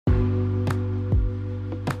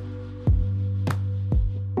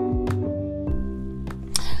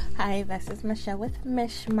Hi, this is Michelle with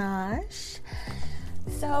Mishmash.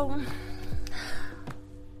 So,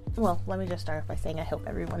 well, let me just start off by saying I hope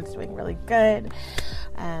everyone's doing really good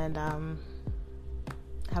and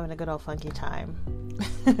having a good old funky time.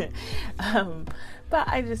 But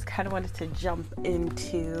I just kind of wanted to jump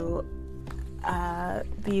into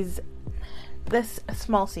this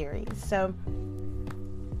small series. So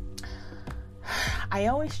I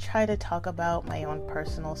always try to talk about my own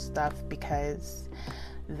personal stuff because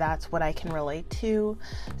that's what I can relate to.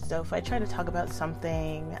 So if I try to talk about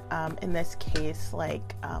something, in this case,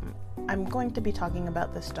 like I'm going to be talking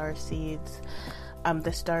about the star seeds,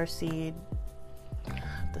 the star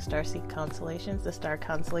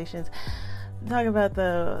constellations. Talk about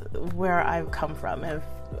where I've come from.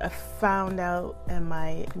 I found out in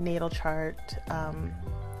my natal chart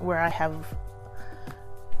where I have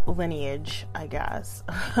lineage, I guess,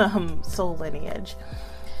 soul lineage.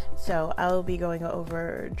 So I'll be going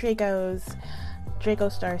over Draco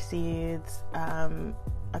star seeds,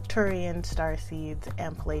 Arcturian star seeds,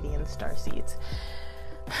 and Palladian star seeds.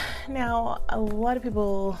 Now, a lot of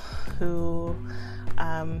people who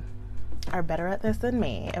are better at this than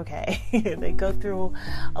me, okay, they go through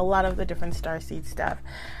a lot of the different star seed stuff.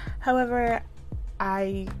 However,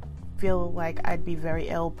 I feel like I'd be very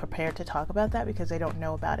ill prepared to talk about that because I don't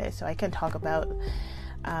know about it. So I can talk about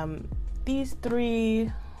these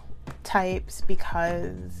three types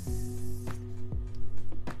because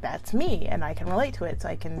that's me and I can relate to it, so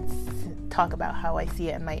I can talk about how I see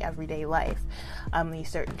it in my everyday life, these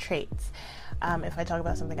certain traits. If I talk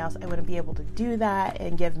about something else, I wouldn't be able to do that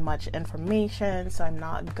and give much information, so I'm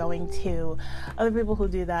not going to. Other people who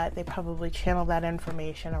do that, they probably channel that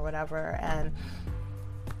information or whatever, and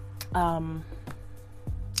I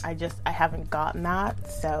haven't gotten that,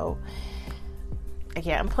 so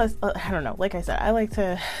again, plus, I don't know, like I said, I like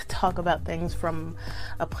to talk about things from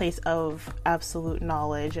a place of absolute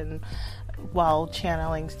knowledge, and while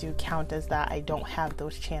channelings do count as that, I don't have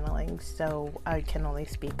those channelings, so I can only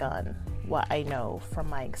speak on what I know from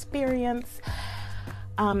my experience.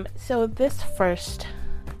 So this first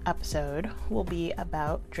episode will be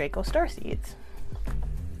about Draco starseeds.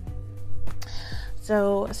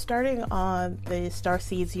 So starting on the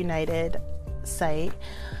Starseeds United site,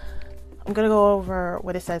 I'm going to go over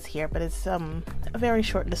what it says here, but it's a very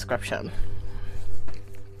short description.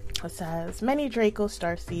 It says, many Draco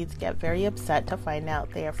starseeds get very upset to find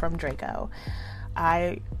out they are from Draco.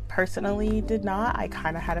 I personally did not. I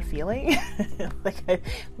kind of had a feeling. It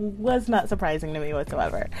was not surprising to me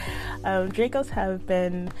whatsoever. Dracos have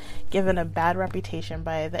been given a bad reputation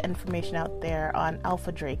by the information out there on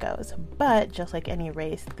alpha Dracos, but just like any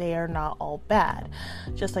race, they are not all bad.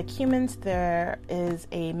 Just like humans, there is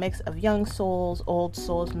a mix of young souls, old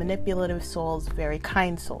souls, manipulative souls, very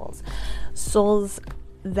kind souls. Souls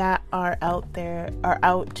that are out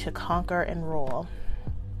to conquer and rule,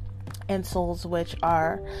 and souls which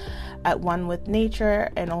are at one with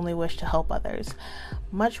nature and only wish to help others.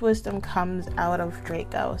 Much wisdom comes out of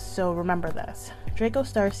Draco, so remember this. Draco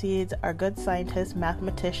starseeds are good scientists,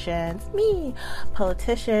 mathematicians,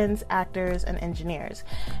 politicians, actors, and engineers.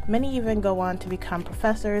 Many even go on to become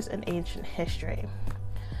professors in ancient history.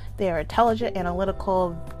 They are intelligent,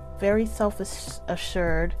 analytical, very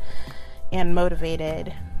self-assured, and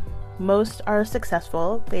motivated. Most are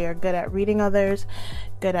successful. They are good at reading others,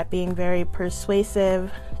 good at being very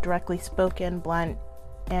persuasive, directly spoken, blunt,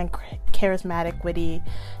 and charismatic, witty,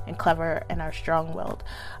 and clever, and are strong-willed.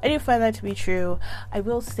 I do find that to be true. I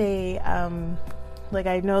will say, I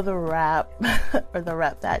know the rap, or the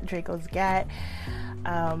rep that Dracos get.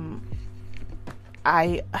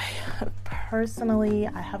 I personally,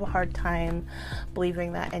 I have a hard time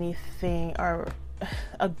believing that anything, or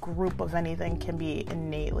a group of anything, can be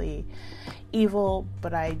innately evil,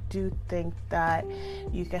 but I do think that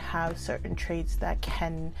you can have certain traits that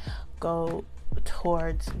can go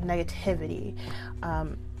towards negativity,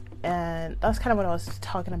 and that's kind of what I was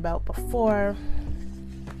talking about before,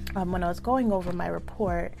 when I was going over my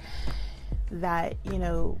report, that,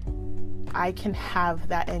 I can have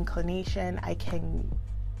that inclination. I can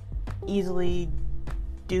easily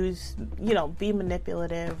be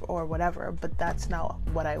manipulative or whatever, but that's not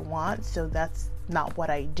what I want, so that's not what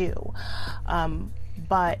I do.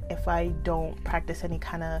 But if I don't practice any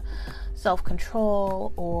kind of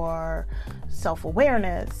self-control or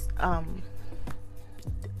self-awareness,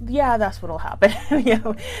 that's what'll happen.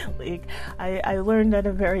 I learned at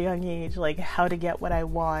a very young age, how to get what I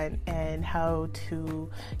want and how to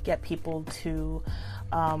get people to,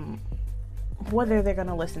 whether they're going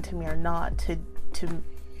to listen to me or not, to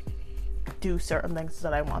do certain things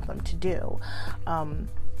that I want them to do.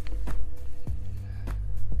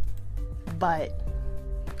 But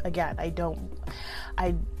again,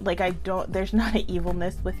 there's not an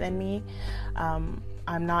evilness within me.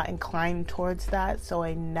 I'm not inclined towards that, so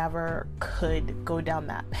I never could go down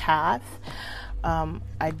that path.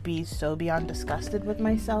 I'd be so beyond disgusted with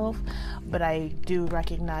myself, but I do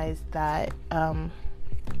recognize that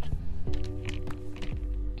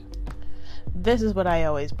this is what I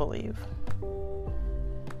always believe.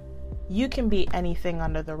 You can be anything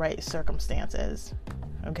under the right circumstances,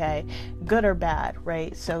 okay? Good or bad,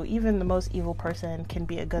 right? So even the most evil person can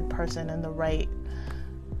be a good person in the right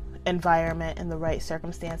environment, in the right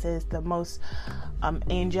circumstances. The most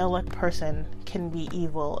angelic person can be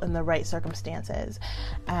evil in the right circumstances.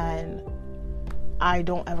 And I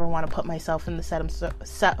don't ever want to put myself in the set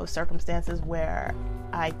of circumstances where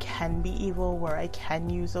I can be evil, where I can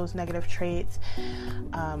use those negative traits.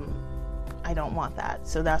 I don't want that.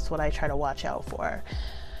 So that's what I try to watch out for.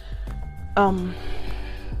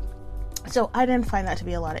 So I didn't find that to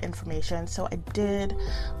be a lot of information. So I did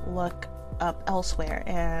look up elsewhere,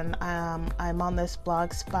 and I'm on this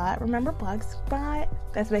Blogspot. Remember Blogspot?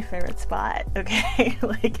 That's my favorite spot. Okay,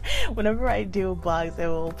 like whenever I do blogs, it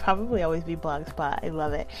will probably always be Blogspot. I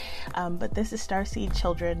love it. But this is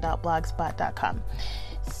starseedchildren.blogspot.com.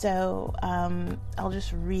 So I'll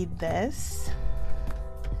just read this.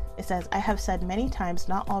 It says, I have said many times,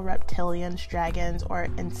 not all reptilians, dragons, or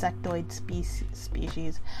insectoid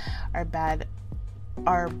species are bad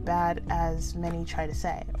as many try to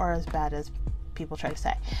say, or as bad as people try to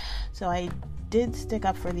say. So I did stick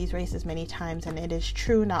up for these races many times, and it is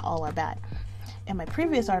true, not all are bad. In my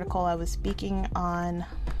previous article, I was speaking on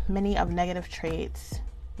many of the negative traits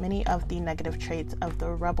of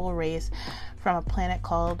the rebel race from a planet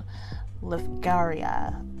called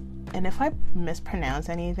Lifgaria. And if I mispronounce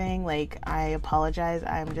anything, like, I apologize.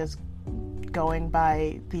 I'm just going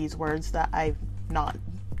by these words that I've not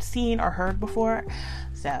seen or heard before,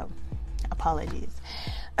 so apologies.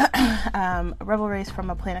 A rebel race from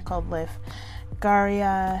a planet called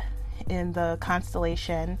Lifgaria in the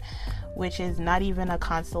constellation, which is not even a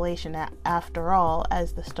constellation after all,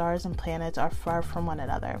 as the stars and planets are far from one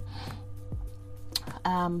another.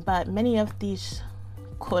 But many of these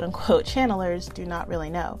quote-unquote channelers do not really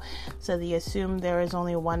know, so they assume there is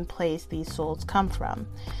only one place these souls come from.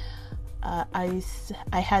 I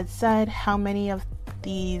had said how many of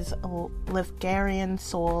these Lifgarian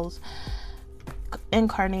souls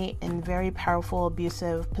incarnate in very powerful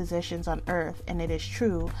abusive positions on Earth, and it is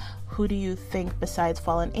true. Who do you think besides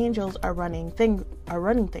fallen angels are running things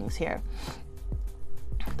here?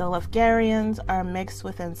 The Lifgarians are mixed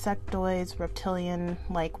with insectoids,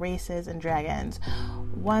 reptilian-like races, and dragons.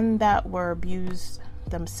 One that were abused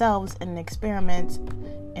themselves in experiments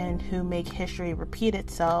and who make history repeat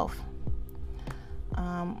itself.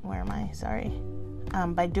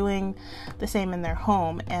 By doing the same in their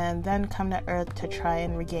home, and then come to Earth to try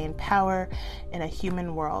and regain power in a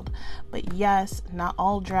human world. But yes, not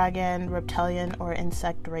all dragon, reptilian, or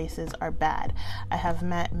insect races are bad. I have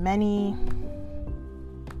met many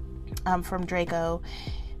from Draco.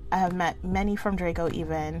 I have met many from Draco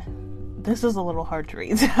even. This is a little hard to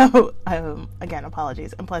read, so again,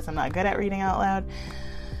 apologies. And plus, I'm not good at reading out loud.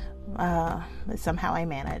 But somehow I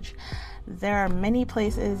manage. There are many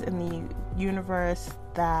places in the universe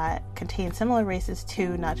that contain similar races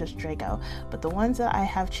too, not just Draco, but the ones that I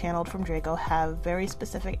have channeled from Draco have very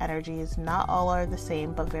specific energies. Not all are the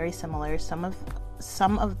same, but very similar. Some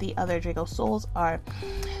of the other Draco souls are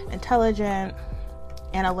intelligent,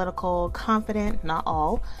 analytical, confident, not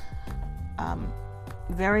all,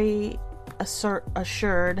 very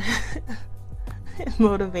assured,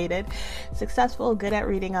 motivated, successful, good at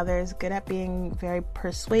reading others, good at being very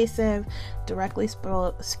persuasive, directly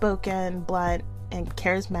spoken, blunt, and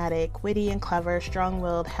charismatic, witty and clever,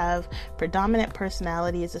 strong-willed, have predominant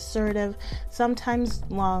personalities, assertive, sometimes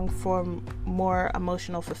long for more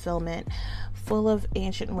emotional fulfillment, full of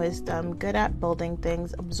ancient wisdom, good at building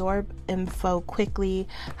things, absorb info quickly,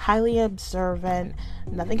 highly observant,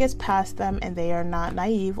 nothing gets past them, and they are not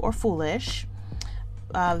naive or foolish,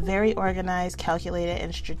 very organized, calculated,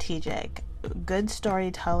 and strategic, good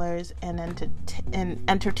storytellers and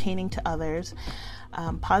entertaining to others,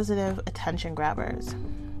 positive attention grabbers.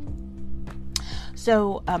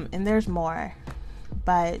 So, and there's more,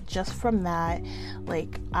 but just from that,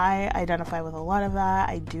 like, I identify with a lot of that.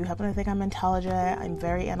 I do happen to think I'm intelligent. I'm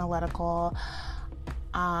very analytical.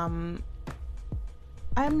 I'm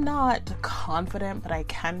not confident, but I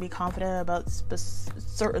can be confident about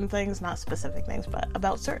certain things, not specific things, but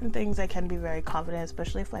about certain things I can be very confident,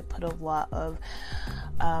 especially if I put a lot of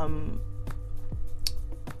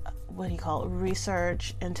what do you call it,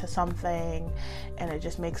 research into something, and it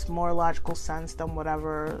just makes more logical sense than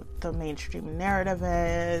whatever the mainstream narrative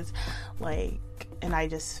is, like, and I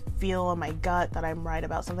just feel in my gut that I'm right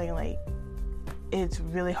about something, like, it's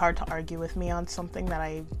really hard to argue with me on something that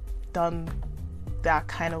I've done that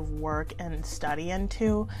kind of work and study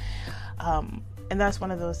into. And that's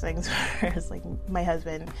one of those things where it's like my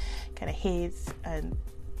husband kind of hates, and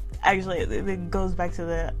actually it goes back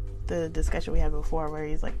to the discussion we had before where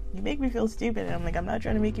he's like, you make me feel stupid, and I'm like, I'm not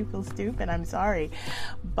trying to make you feel stupid, I'm sorry,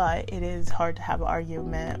 but it is hard to have an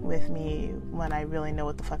argument with me when I really know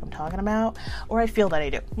what the fuck I'm talking about, or I feel that I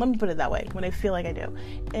do. Let me put it that way, when I feel like I do.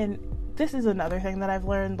 And this is another thing that I've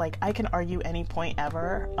learned, like, I can argue any point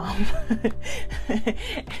ever,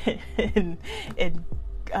 and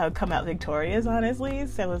come out victorious, honestly.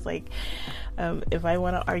 So it's like, if I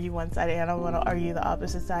want to argue one side and I want to argue the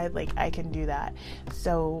opposite side, like, I can do that.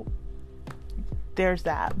 So there's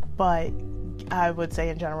that. But I would say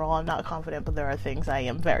in general, I'm not confident, but there are things I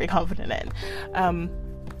am very confident in.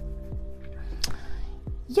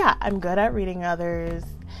 Yeah, I'm good at reading others.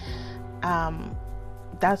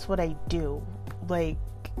 That's what I do. Like,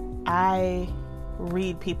 I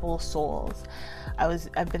read people's souls.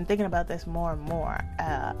 I've been thinking about this more and more.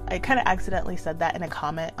 I kind of accidentally said that in a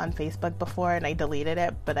comment on Facebook before, and I deleted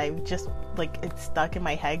it, but I just, like, it's stuck in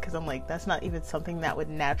my head because I'm like, that's not even something that would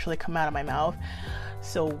naturally come out of my mouth.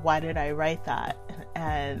 So why did I write that?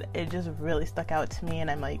 And it just really stuck out to me,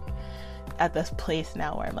 and I'm like at this place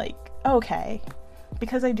now where I'm like, okay,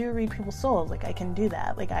 because I do read people's souls, like, I can do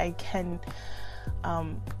that. Like, I can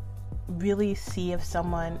really see if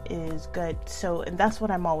someone is good. So, and that's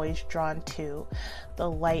what I'm always drawn to, the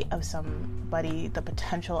light of somebody, the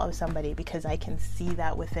potential of somebody, because I can see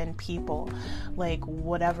that within people. Like,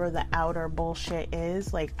 whatever the outer bullshit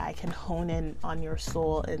is, like, I can hone in on your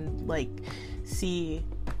soul and, like, see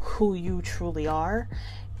who you truly are,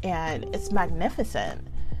 and it's magnificent.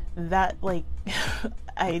 That, like,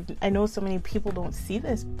 I know so many people don't see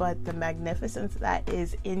this, but the magnificence that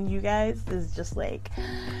is in you guys is just, like,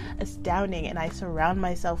 astounding, and I surround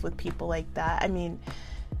myself with people like that. I mean,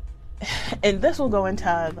 and this will go into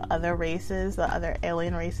the other races, the other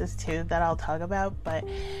alien races too, that I'll talk about, but,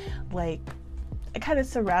 like, I kind of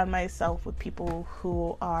surround myself with people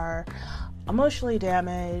who are emotionally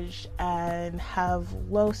damaged and have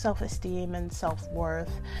low self-esteem and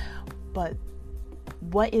self-worth, but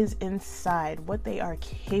what is inside, what they are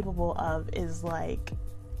capable of, is, like,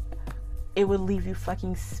 it would leave you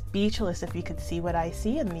fucking speechless if you could see what I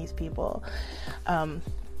see in these people. And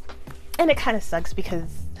it kind of sucks because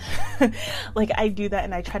like, I do that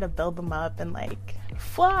and I try to build them up and, like,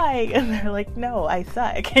 fly, and they're like, no, I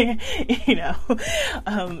suck. You know,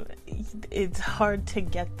 it's hard to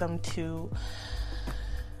get them to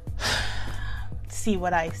see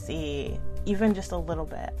what I see, even just a little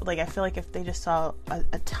bit. Like, I feel like if they just saw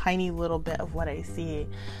a tiny little bit of what I see,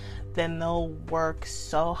 then they'll work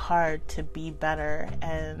so hard to be better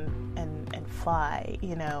and fly,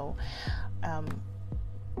 you know.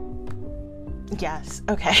 Yes,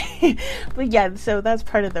 okay. But yeah, so that's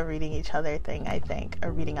part of the reading each other thing, I think,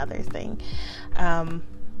 or reading others thing.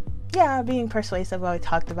 Yeah, being persuasive, I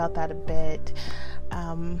talked about that a bit.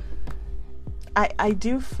 I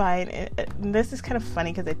do find it, this is kind of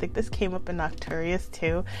funny because I think this came up in Nocturius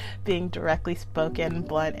too, being directly spoken,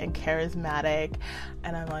 blunt, and charismatic,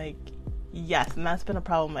 and I'm like, yes, and that's been a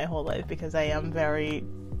problem my whole life because I am very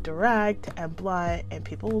direct and blunt, and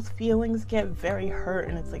people's feelings get very hurt,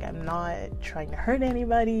 and it's like, I'm not trying to hurt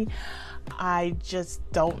anybody, I just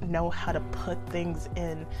don't know how to put things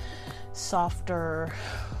in softer,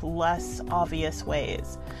 less obvious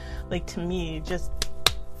ways. Like, to me, just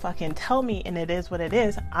fucking tell me, and it is what it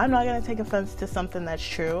is. I'm not gonna take offense to something that's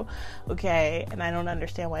true, okay? And I don't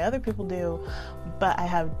understand why other people do, but I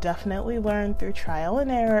have definitely learned through trial and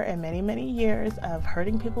error and many, many years of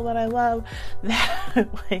hurting people that I love that,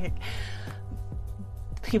 like,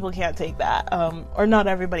 people can't take that, or not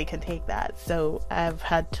everybody can take that. So I've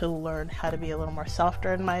had to learn how to be a little more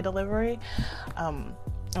softer in my delivery.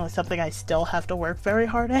 It's something I still have to work very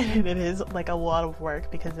hard at, and it is, like, a lot of work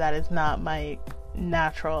because that is not my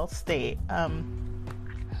natural state.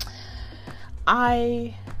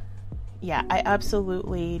 I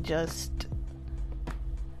absolutely just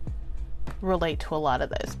relate to a lot of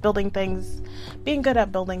this. Building things, being good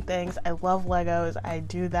at building things. I love Legos. I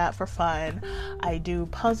do that for fun. I do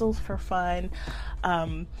puzzles for fun.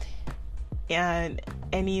 And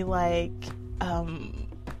any, like,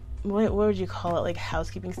 what would you call it, like,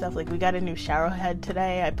 housekeeping stuff. Like, we got a new shower head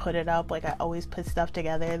today, I put it up. Like, I always put stuff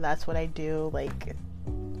together. That's what I do. Like,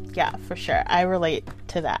 yeah, for sure, I relate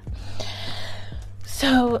to that.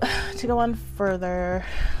 So, to go on further,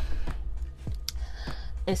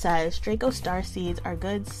 it says Draco starseeds are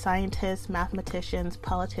good scientists, mathematicians,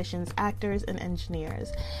 politicians, actors, and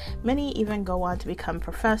engineers. Many even go on to become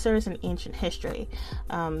professors in ancient history.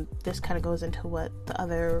 This kind of goes into what the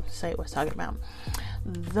other site was talking about.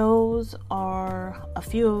 Those are a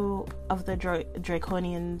few of the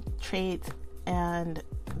draconian traits, and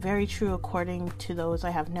very true according to those I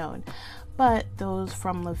have known. But those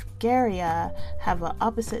from Latveria have an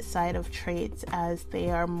opposite side of traits, as they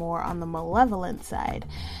are more on the malevolent side.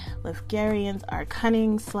 Latgarians are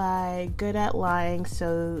cunning, sly, good at lying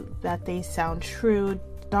so that they sound true,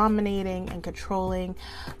 dominating and controlling,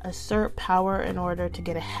 assert power in order to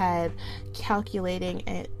get ahead,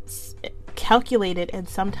 calculated and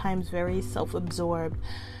sometimes very self-absorbed,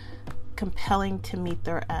 compelling to meet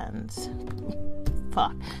their ends.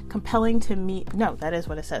 Compelling to meet their ends.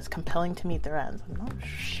 I'm not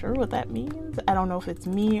sure what that means. I don't know if it's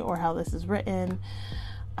me or how this is written.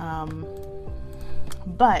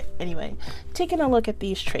 But anyway, taking a look at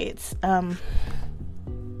these traits, I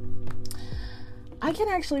can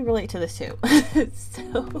actually relate to this too.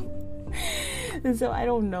 So I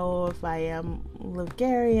don't know if I am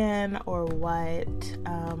Latgarian or what,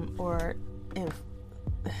 or if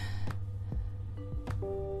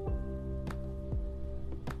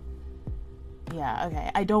yeah, okay,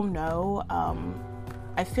 I don't know.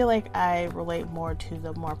 I feel like I relate more to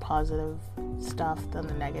the more positive stuff than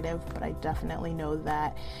the negative, but I definitely know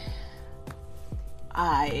that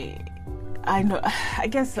I know, I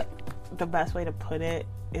guess the best way to put it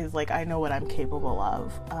is like, I know what I'm capable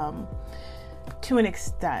of, to an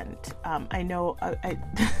extent. I know, I'm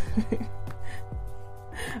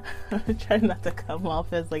trying not to come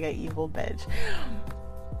off as like an evil bitch.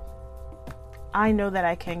 I know that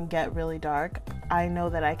I can get really dark. I know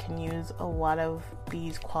that I can use a lot of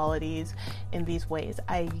these qualities in these ways.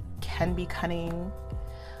 I can be cunning.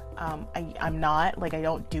 I'm not, like, I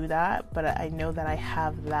don't do that, but I know that I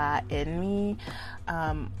have that in me.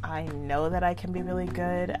 I know that I can be really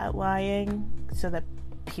good at lying so that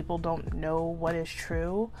people don't know what is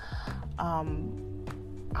true.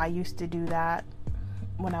 I used to do that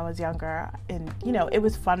when I was younger, and you know, it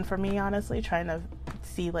was fun for me, honestly, trying to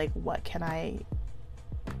see like, what can I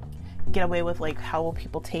get away with, like, how will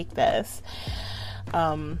people take this.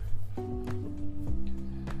 I'm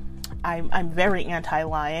very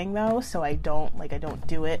anti-lying though, so I don't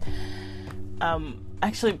do it.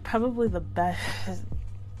 Actually, probably the best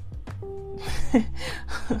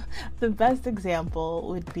the best example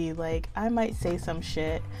would be, like, I might say some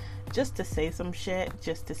shit just to say some shit,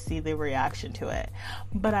 just to see the reaction to it.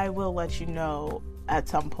 But I will let you know at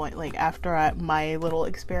some point, like, after my little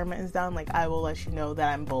experiment is done, like, I will let you know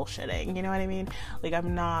that I'm bullshitting. You know what I mean? Like,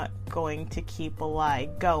 I'm not going to keep a lie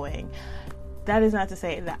going. That is not to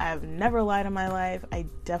say that I've never lied in my life. I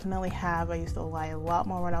definitely have. I used to lie a lot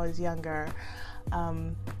more when I was younger.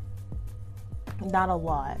 Not a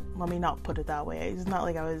lot. Let me not put it that way. It's not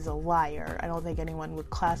like I was a liar. I don't think anyone would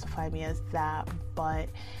classify me as that, but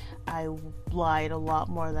I lied a lot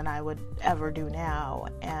more than I would ever do now.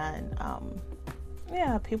 And,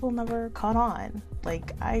 yeah, people never caught on.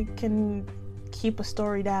 Like, I can keep a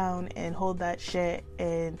story down and hold that shit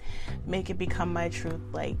and make it become my truth.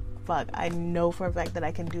 Like, fuck, I know for a fact that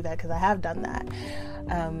I can do that because I have done that.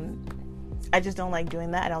 I just don't like doing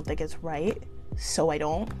that. I don't think it's right, so I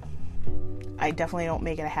don't. I definitely don't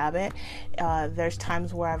make it a habit. There's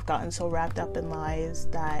times where I've gotten so wrapped up in lies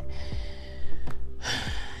that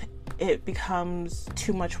it becomes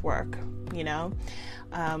too much work, you know?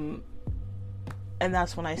 And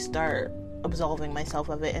that's when I start absolving myself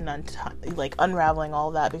of it and unraveling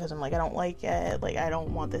all that, because I'm like, I don't like it. Like, I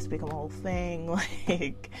don't want this to become a whole thing.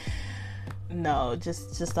 Like, no,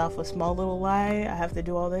 just off a small little lie, I have to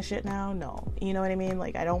do all this shit now? No. You know what I mean?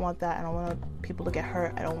 Like, I don't want that. I don't want people to get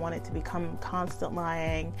hurt. I don't want it to become constant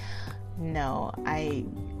lying. No, I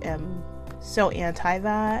am so anti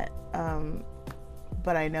that.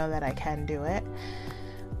 But I know that I can do it.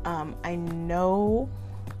 I know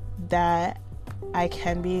that I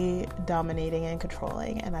can be dominating and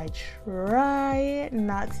controlling, and I try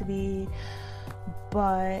not to be,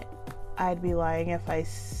 but I'd be lying if I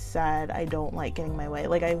said I don't like getting my way.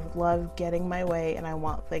 Like, I love getting my way, and I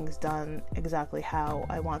want things done exactly how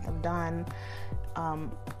I want them done.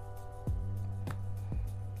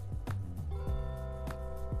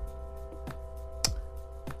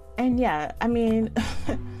 And yeah, I mean,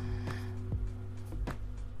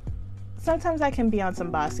 sometimes I can be on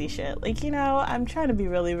some bossy shit. Like, you know, I'm trying to be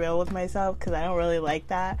really real with myself because I don't really like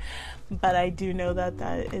that. But I do know that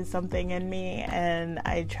that is something in me, and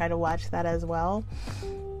I try to watch that as well.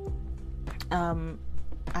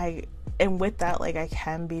 and with that, like, I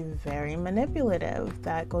can be very manipulative.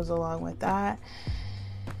 That goes along with that.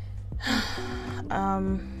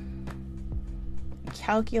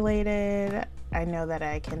 Calculated, I know that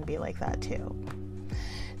I can be like that too.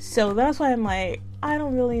 So that's why I'm like, I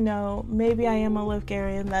don't really know. Maybe I am a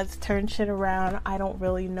Livgarian that's turned shit around. I don't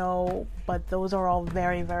really know. But those are all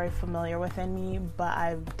very, very familiar within me. But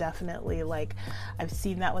I've definitely, like, I've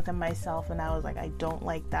seen that within myself. And I was like, I don't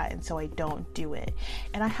like that. And so I don't do it.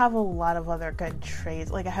 And I have a lot of other good traits.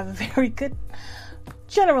 Like, I have a very good,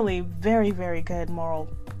 generally very, very good moral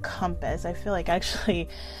compass. I feel like actually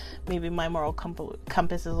maybe my moral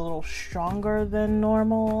compass is a little stronger than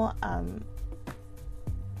normal.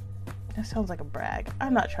 That sounds like a brag.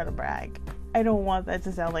 I'm not trying to brag. I don't want that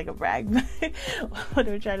to sound like a brag. But what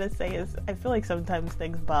I'm trying to say is I feel like sometimes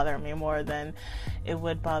things bother me more than it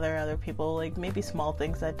would bother other people. Like maybe small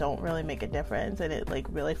things that don't really make a difference and it like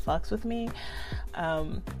really fucks with me.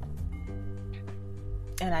 And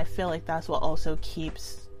I feel like that's what also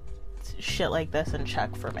keeps shit like this in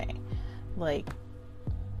check for me. Like,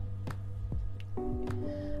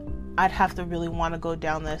 I'd have to really want to go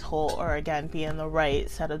down this hole or again be in the right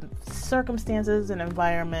set of circumstances and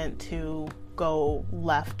environment to go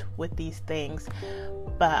left with these things.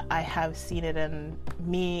 But I have seen it in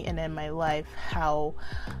me and in my life how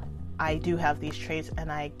I do have these traits and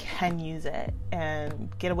I can use it and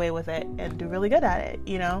get away with it and do really good at it,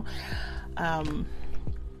 you know?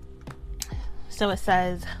 So it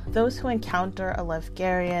says, those who encounter a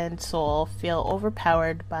Livgarian soul feel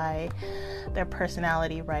overpowered by their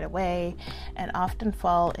personality right away and often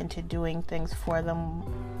fall into doing things for them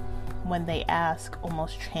when they ask,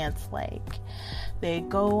 almost trance-like. They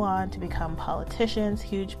go on to become politicians,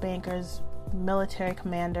 huge bankers, military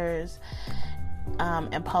commanders,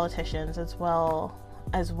 and politicians as well,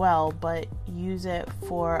 but use it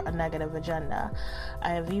for a negative agenda. I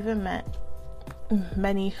have even met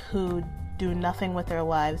many who do nothing with their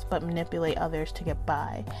lives but manipulate others to get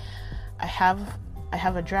by. I have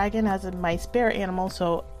a dragon as my spirit animal,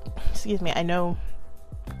 so I know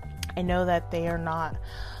that they are not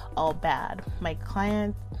all bad.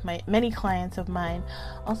 Many clients of mine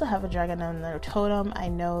also have a dragon on their totem. I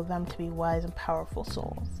know them to be wise and powerful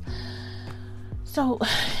souls. So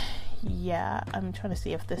yeah, I'm trying to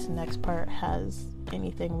see if this next part has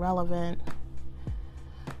anything relevant.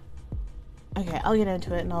 Okay, I'll get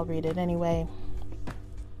into it and I'll read it anyway.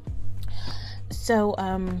 So,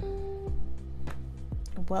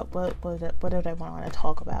 what did I want to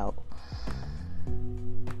talk about?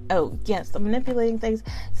 Oh, yes, the manipulating things.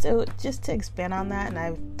 So, just to expand on that, and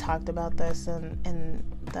I've talked about this in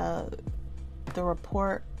the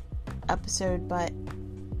report episode, but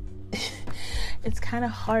it's kind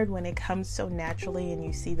of hard when it comes so naturally and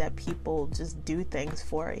you see that people just do things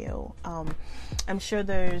for you. I'm sure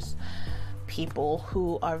there's people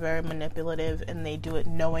who are very manipulative and they do it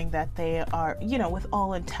knowing that they are, with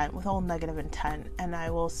all intent, with all negative intent. And I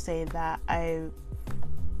will say that I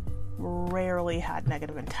rarely had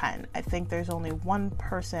negative intent. I think there's only one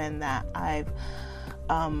person that I've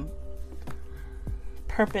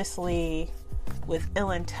purposely, with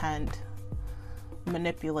ill intent,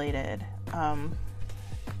 manipulated.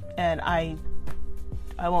 And I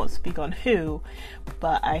won't speak on who,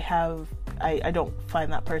 but I don't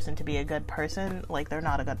find that person to be a good person. Like, they're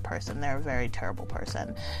not a good person. They're a very terrible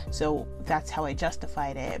person. So that's how I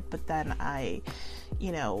justified it. But then I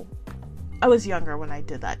was younger when I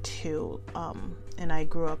did that too. And I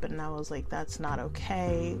grew up and I was like, that's not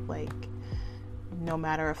okay. Like, no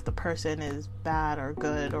matter if the person is bad or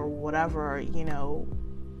good or whatever,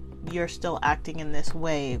 you're still acting in this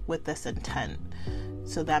way with this intent.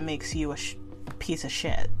 So that makes you a piece of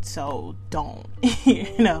shit. So don't,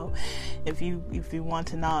 if you want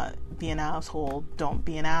to not be an asshole, don't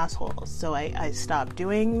be an asshole. So I stopped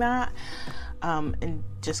doing that, and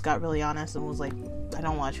just got really honest and was like, I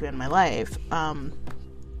don't want you in my life.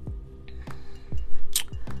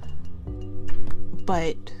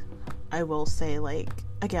 But I will say, like,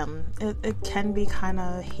 again, it can be kind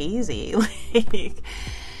of hazy. Like,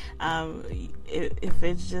 if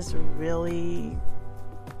it's just really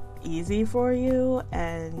easy for you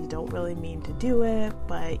and you don't really mean to do it,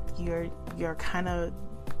 but you're kind of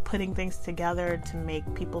putting things together to make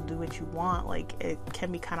people do what you want, like, it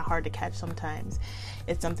can be kind of hard to catch sometimes.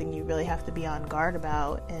 It's something you really have to be on guard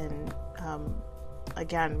about and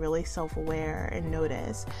again, really self-aware and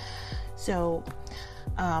notice. So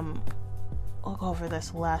I'll go over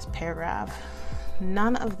this last paragraph.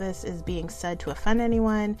 none of this is being said to offend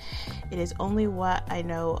anyone. It is only what I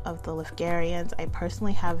know of the Lefgarians. I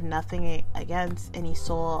personally have nothing against any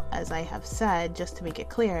soul, as I have said. Just to make it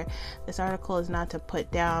clear, this article is not to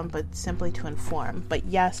put down, but simply to inform. But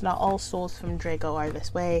yes, not all souls from Draco are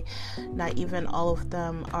this way. Not even all of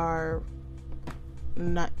them are.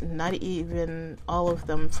 Not even all of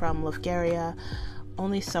them from Lefgaria.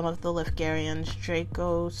 Only some of the Lefgarians.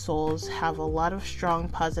 Draco souls have a lot of strong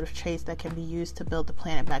positive traits that can be used to build the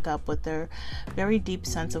planet back up with their very deep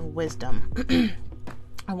sense of wisdom.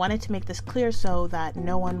 I wanted to make this clear so that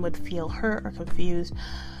no one would feel hurt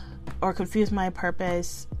or confuse my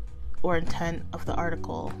purpose or intent of the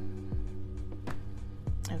article.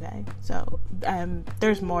 Okay, so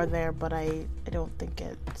there's more there, but I don't think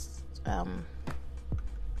it's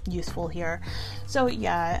useful here. So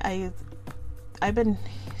yeah, I've been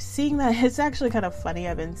seeing that. It's actually kind of funny.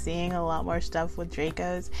 I've been seeing a lot more stuff with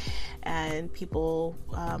Dracos and people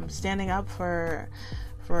standing up for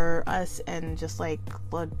us, and just like,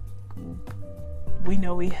 look, we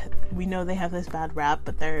know they have this bad rap,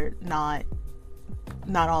 but they're not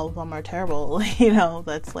all of them are terrible.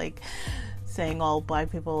 That's like saying all black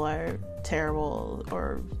people are terrible,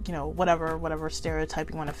 or whatever stereotype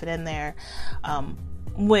you want to fit in there.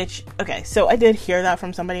 Which, okay, so I did hear that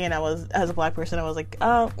from somebody, and as a black person, I was like,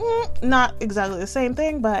 not exactly the same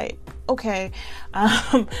thing, but okay.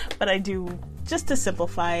 But I do, just to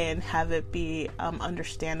simplify and have it be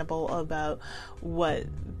understandable about what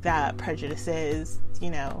that prejudice is,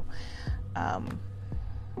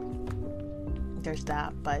 there's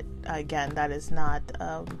that. But again, that is not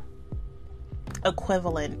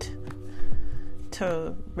equivalent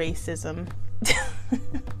to racism.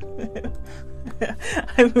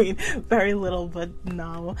 I mean, very little, but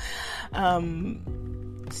no.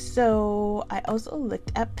 So I also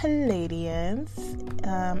looked at Palladians,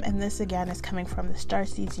 and this again is coming from the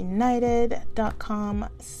StarSeedsUnited.com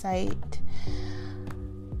site.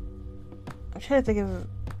 I'm trying to think of,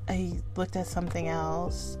 I looked at something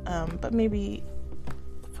else, but maybe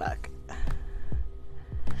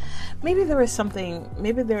there was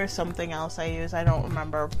something else I used. I don't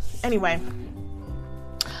remember. Anyway,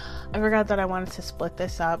 I forgot that I wanted to split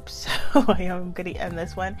this up, so I am going to end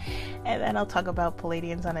this one, and then I'll talk about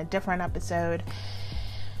Palladians on a different episode.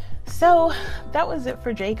 So that was it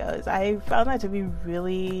for Dracos. I found that to be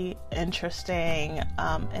really interesting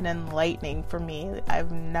and enlightening for me.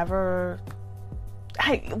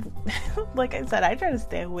 Like I said, I try to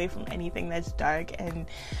stay away from anything that's dark, and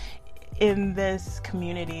in this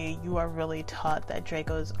community, you are really taught that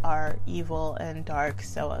Dracos are evil and dark,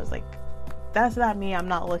 so I was like, that's not me. I'm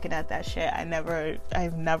not looking at that shit. I've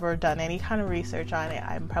never done any kind of research on it.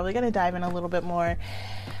 I'm probably going to dive in a little bit more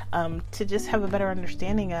to just have a better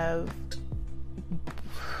understanding of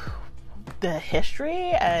the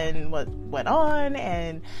history and what went on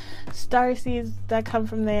and starseeds that come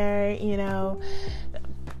from there.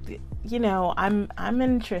 I'm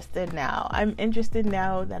interested now. I'm interested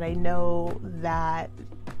now that I know that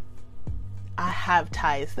I have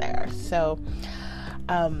ties there. So,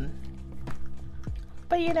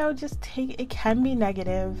 but it can be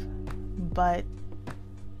negative, but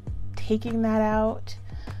taking that out,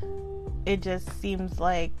 it just seems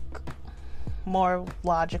like more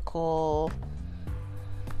logical,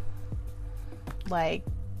 like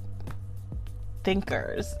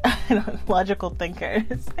thinkers. Logical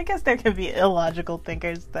thinkers. I guess there can be illogical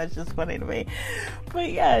thinkers. That's just funny to me.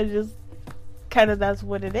 But yeah, just kind of, that's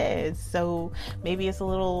what it is. So maybe it's a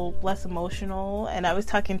little less emotional. And I was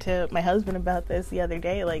talking to my husband about this the other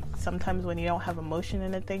day. Like, sometimes when you don't have emotion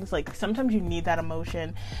into things, like sometimes you need that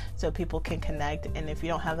emotion so people can connect, and if you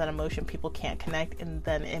don't have that emotion, people can't connect, and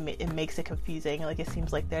then it makes it confusing. Like, it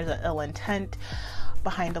seems like there's an ill intent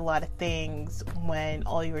behind a lot of things when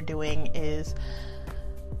all you're doing is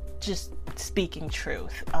just speaking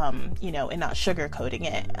truth, and not sugarcoating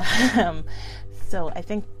it. So I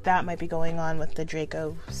think that might be going on with the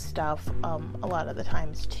Draco stuff a lot of the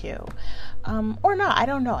times too. Or not, I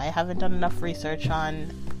don't know. I haven't done enough research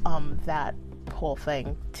on that whole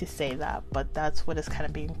thing to say that, but that's what is kind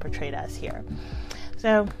of being portrayed as here.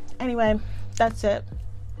 So anyway, that's it.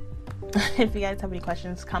 If you guys have any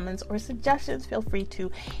questions, comments, or suggestions, feel free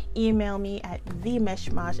to email me at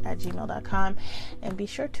themishmash@gmail.com, and be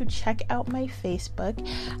sure to check out my Facebook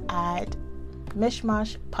at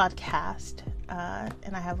Mishmash Podcast,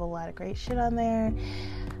 and I have a lot of great shit on there.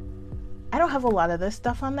 I don't have a lot of this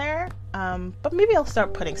stuff on there, but maybe I'll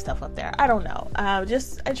start putting stuff up there. I don't know. I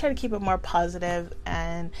try to keep it more positive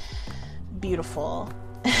and beautiful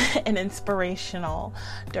and inspirational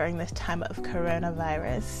during this time of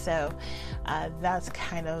coronavirus. So that's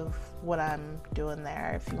kind of what I'm doing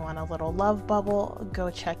there. If you want a little love bubble, go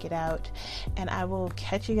check it out, and I will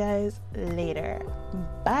catch you guys later.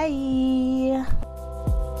 Bye.